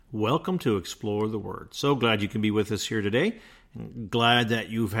Welcome to Explore the Word. So glad you can be with us here today. Glad that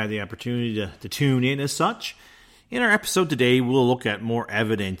you've had the opportunity to tune in as such. In our episode today, we'll look at more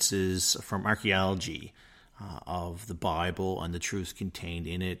evidences from archaeology of the Bible and the truths contained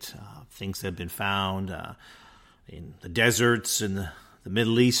in it. Things that have been found in the deserts, in the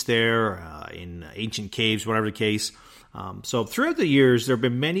Middle East there, in ancient caves, whatever the case. So throughout the years, there have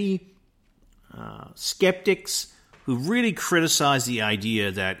been many skeptics who really criticized the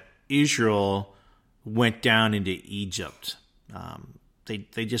idea that Israel went down into Egypt.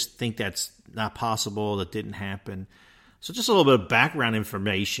 They just think that's not possible, that didn't happen. So just a little bit of background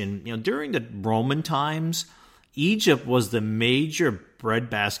information. During the Roman times, Egypt was the major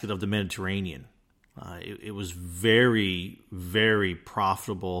breadbasket of the Mediterranean. It was very, very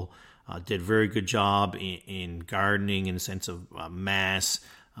profitable. Did a very good job in gardening in the sense of mass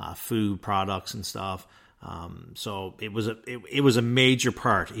food products and stuff. So it was a major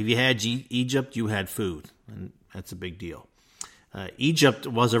part. If you had Egypt, you had food, and that's a big deal. Egypt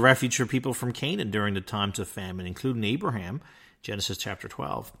was a refuge for people from Canaan during the times of famine, including Abraham, Genesis chapter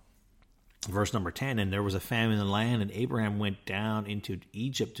 12, verse number 10. And there was a famine in the land, and Abraham went down into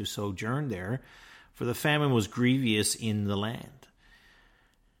Egypt to sojourn there, for the famine was grievous in the land.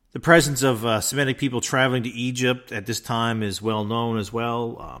 The presence of Semitic people traveling to Egypt at this time is well known as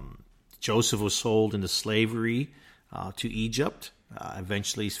well. Joseph was sold into slavery to Egypt.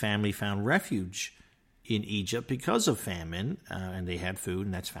 Eventually, his family found refuge in Egypt because of famine, and they had food,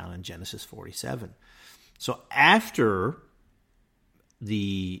 and that's found in Genesis 47. So after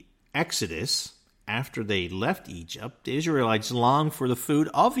the Exodus, after they left Egypt, the Israelites longed for the food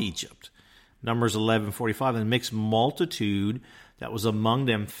of Egypt. Numbers 11:45, and a mixed multitude that was among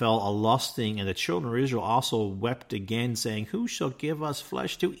them fell a-lusting, and the children of Israel also wept again, saying, Who shall give us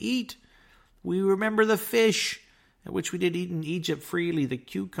flesh to eat? We remember the fish, which we did eat in Egypt freely, the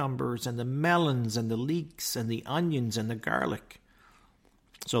cucumbers and the melons and the leeks and the onions and the garlic.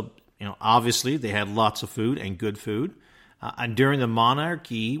 So, obviously they had lots of food and good food. And during the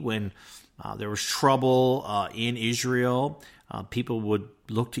monarchy, when there was trouble in Israel, people would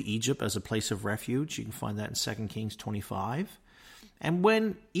look to Egypt as a place of refuge. You can find that in 2 Kings 25.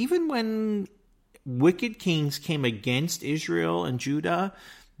 And even when wicked kings came against Israel and Judah,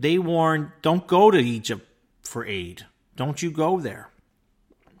 they warned, don't go to Egypt for aid. Don't you go there.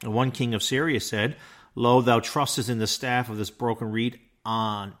 And one king of Syria said, Lo, thou trustest in the staff of this broken reed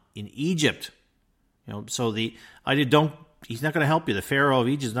in Egypt. So the idea, he's not going to help you. The Pharaoh of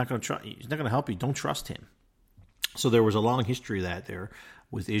Egypt is not going to help you. Don't trust him. So there was a long history of that there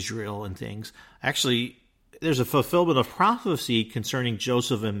with Israel and things. Actually, there's a fulfillment of prophecy concerning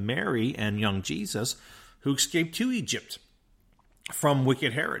Joseph and Mary and young Jesus who escaped to Egypt from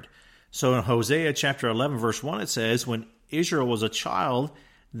wicked Herod. So in Hosea chapter 11, verse 1, it says, When Israel was a child,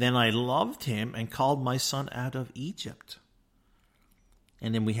 then I loved him and called my son out of Egypt.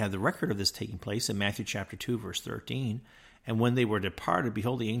 And then we have the record of this taking place in Matthew chapter 2, verse 13. And when they were departed,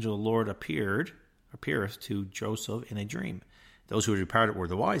 behold, the angel of the Lord appeareth to Joseph in a dream. Those who had departed were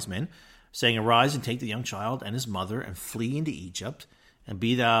the wise men, saying, Arise and take the young child and his mother and flee into Egypt, and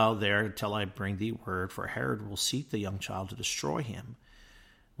be thou there till I bring thee word, for Herod will seek the young child to destroy him.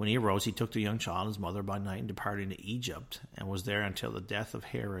 When he arose, he took the young child and his mother by night and departed into Egypt, and was there until the death of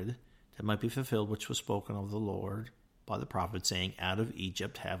Herod, that might be fulfilled which was spoken of the Lord by the prophet, saying, Out of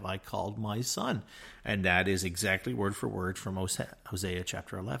Egypt have I called my son. And that is exactly word for word from Hosea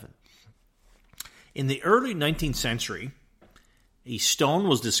chapter 11. In the early 19th century, a stone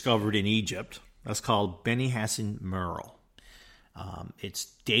was discovered in Egypt that's called Beni Hassan Mural. It's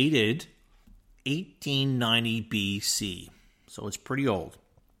dated 1890 BC, so it's pretty old.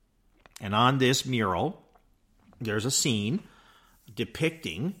 And on this mural, there's a scene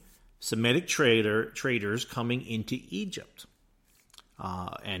depicting Semitic traders coming into Egypt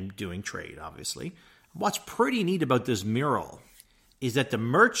and doing trade, obviously. What's pretty neat about this mural is that the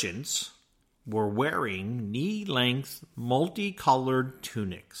merchants were wearing knee-length, multicolored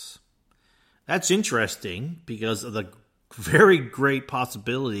tunics. That's interesting because of the very great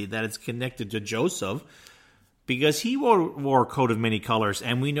possibility that it's connected to Joseph, because he wore a coat of many colors,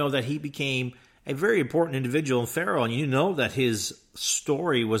 and we know that he became a very important individual in Pharaoh, and you know that his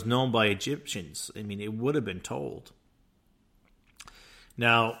story was known by Egyptians. I mean, it would have been told.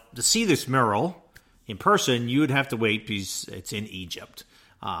 Now, to see this mural in person, you would have to wait because it's in Egypt.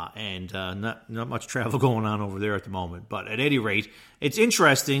 And not much travel going on over there at the moment. But at any rate, it's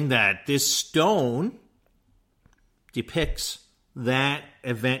interesting that this stone depicts that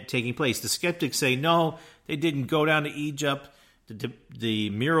event taking place. The skeptics say, no, they didn't go down to Egypt. The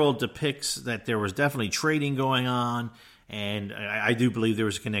mural depicts that there was definitely trading going on, And I do believe there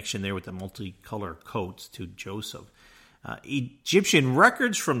was a connection there with the multicolor coats to Joseph. Egyptian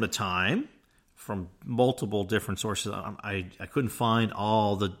records from the time, from multiple different sources, I couldn't find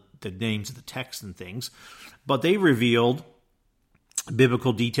all the names of the texts and things, but they revealed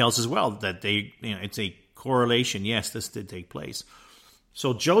biblical details as well, that it's a correlation. Yes, this did take place.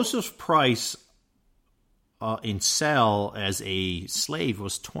 So Joseph's price in sale as a slave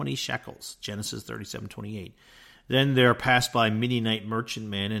was 20 shekels, Genesis 37:28. Then there passed by Midianite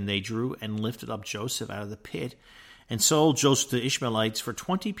merchantmen, and they drew and lifted up Joseph out of the pit and sold Joseph to Ishmaelites for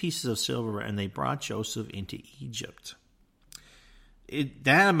 20 pieces of silver, and they brought Joseph into Egypt.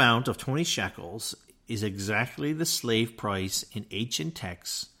 That amount of 20 shekels is exactly the slave price in ancient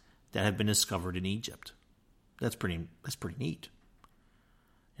texts that have been discovered in Egypt. That's pretty neat.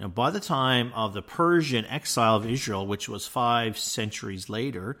 By the time of the Persian exile of Israel, which was 5 centuries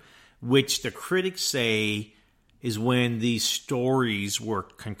later, which the critics say is when these stories were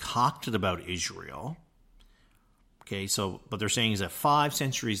concocted about Israel. Okay, but they're saying is that 5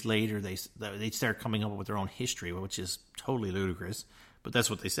 centuries later they start coming up with their own history, which is totally ludicrous, but that's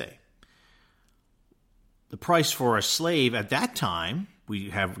what they say. The price for a slave at that time,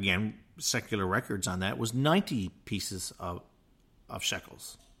 we have again secular records on that, was 90 pieces of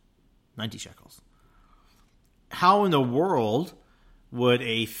shekels. 90 shekels. How in the world would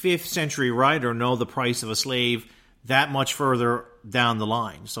a 5th century writer know the price of a slave that much further down the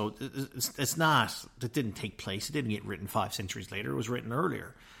line? So that didn't take place. It didn't get written 5 centuries later. It was written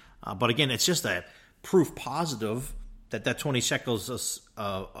earlier. But again, it's just a proof positive that 20 shekels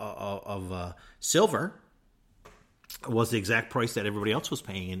of silver was the exact price that everybody else was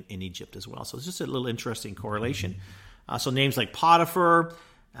paying in Egypt as well. So it's just a little interesting correlation. So names like Potiphar,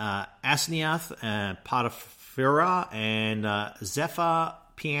 Asniath, Potipharah, and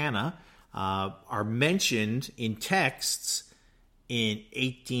Zepha-Piana are mentioned in texts in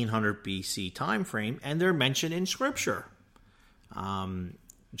 1800 BC time frame, and they're mentioned in Scripture.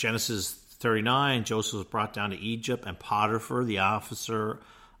 Genesis 39, Joseph was brought down to Egypt, and Potiphar, the officer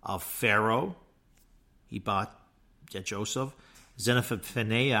of Pharaoh, he bought Joseph.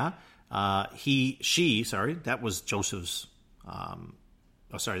 Zenaphaphaneah, that was Joseph's.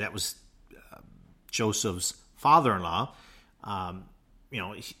 That was Joseph's father-in-law.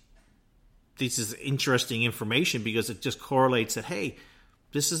 This is interesting information because it just correlates that, hey,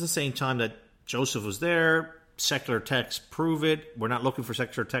 this is the same time that Joseph was there. Secular texts prove it. We're not looking for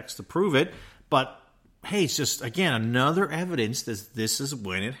secular texts to prove it. But, hey, it's just, again, another evidence that this is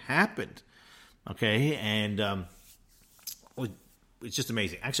when it happened. Okay? And it's just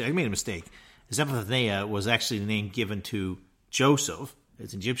amazing. Actually, I made a mistake. Zephaniah was actually the name given to Joseph,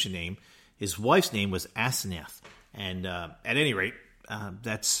 his Egyptian name. His wife's name was Asenath. And at any rate,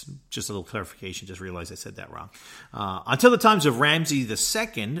 that's just a little clarification. Just realized I said that wrong. Until the times of Ramses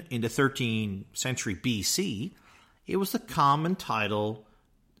II in the 13th century BC, it was the common title,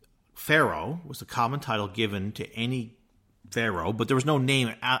 Pharaoh, was the common title given to any Pharaoh, but there was no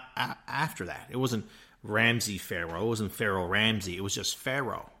name after that. It wasn't Ramses Pharaoh. It wasn't Pharaoh Ramses. It was just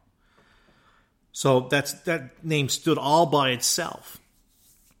Pharaoh. So that name stood all by itself.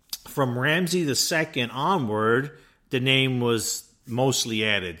 From Ramses II onward, the name was mostly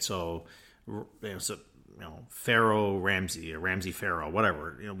added. So, Pharaoh Ramses or Ramses Pharaoh,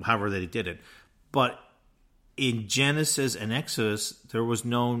 whatever, however they did it. But in Genesis and Exodus, there was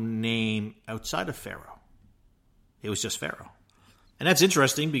no name outside of Pharaoh. It was just Pharaoh. And that's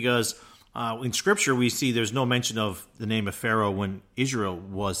interesting because in Scripture we see there's no mention of the name of Pharaoh when Israel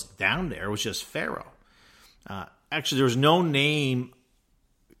was down there. It was just Pharaoh. Actually, there was no name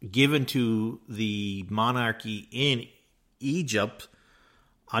given to the monarchy in Egypt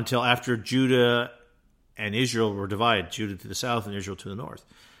until after Judah and Israel were divided, Judah to the south and Israel to the north,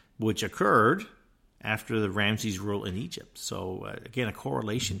 which occurred after the Ramses rule in Egypt. So, again, a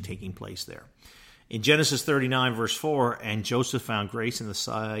correlation taking place there. In Genesis 39, verse 4, and Joseph found grace in the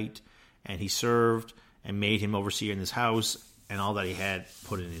sight, and he served and made him overseer in his house, and all that he had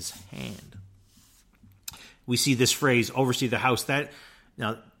put in his hand. We see this phrase, oversee the house.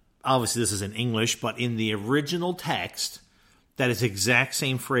 Now, obviously this is in English, but in the original text, that is the exact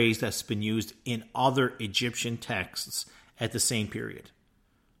same phrase that's been used in other Egyptian texts at the same period,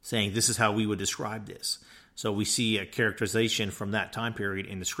 saying this is how we would describe this. So we see a characterization from that time period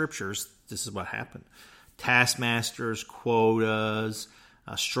in the Scriptures. This is what happened. Taskmasters, quotas,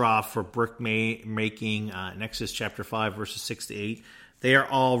 straw for brick making, in Exodus chapter 5, verses 6 to 8. They are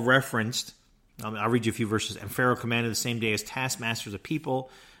all referenced. I'll read you a few verses. And Pharaoh commanded the same day as taskmasters of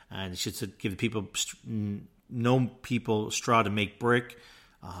people, and he should give the people, no people straw to make brick.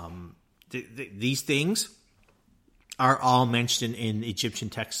 These things are all mentioned in Egyptian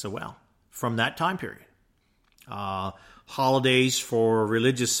texts as well from that time period. Holidays for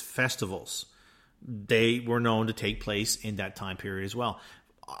religious festivals, they were known to take place in that time period as well.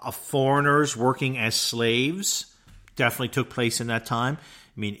 Foreigners working as slaves definitely took place in that time.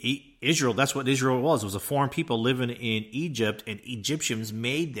 I mean, Israel, that's what Israel was. It was a foreign people living in Egypt, and Egyptians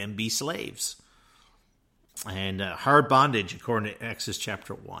made them be slaves. And hard bondage, according to Exodus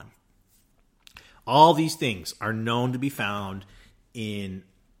chapter 1. All these things are known to be found in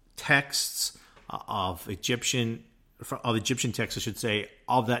texts of Egyptian texts, I should say,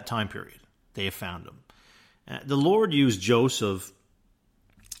 of that time period. They have found them. The Lord used Joseph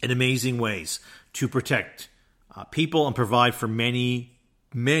in amazing ways to protect people and provide for many,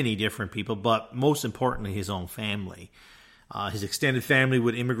 many different people, but most importantly, his own family. His extended family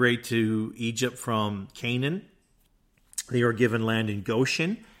would immigrate to Egypt from Canaan. They were given land in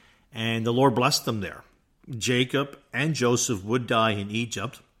Goshen, and the Lord blessed them there. Jacob and Joseph would die in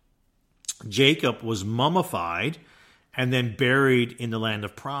Egypt. Jacob was mummified and then buried in the land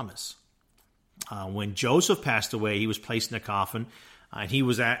of promise. When Joseph passed away, he was placed in a coffin.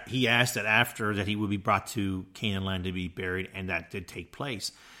 He asked that after that he would be brought to Canaan land to be buried, and that did take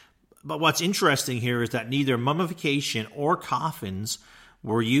place. But what's interesting here is that neither mummification or coffins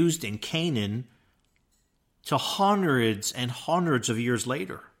were used in Canaan till hundreds and hundreds of years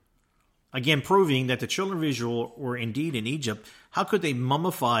later. Again, proving that the children of Israel were indeed in Egypt. How could they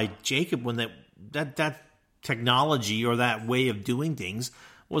mummify Jacob when that technology or that way of doing things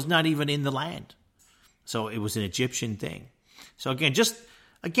was not even in the land? So it was an Egyptian thing. So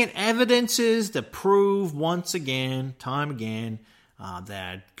again, evidences that prove once again, time again,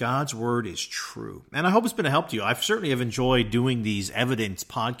 that God's word is true. And I hope it's been a help to you. I certainly have enjoyed doing these evidence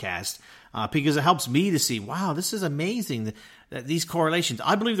podcasts because it helps me to see, wow, this is amazing, that these correlations.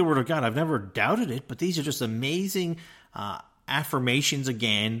 I believe the word of God. I've never doubted it, but these are just amazing affirmations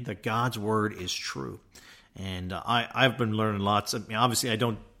again that God's word is true. And I've been learning lots. Obviously, I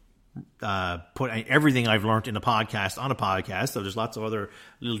don't put everything I've learned in a podcast on a podcast. So there's lots of other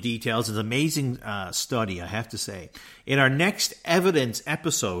little details. It's an amazing study, I have to say. In our next evidence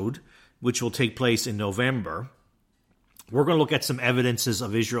episode, which will take place in November, we're going to look at some evidences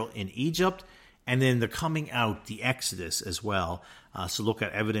of Israel in Egypt, and then the coming out, the Exodus as well. So look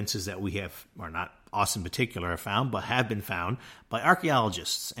at evidences that we have, or not us in particular have found, but have been found by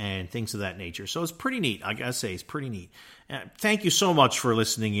archaeologists and things of that nature. So it's pretty neat. I got to say, it's pretty neat. Thank you so much for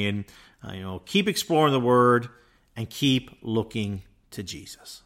listening in. Keep exploring the Word and keep looking to Jesus.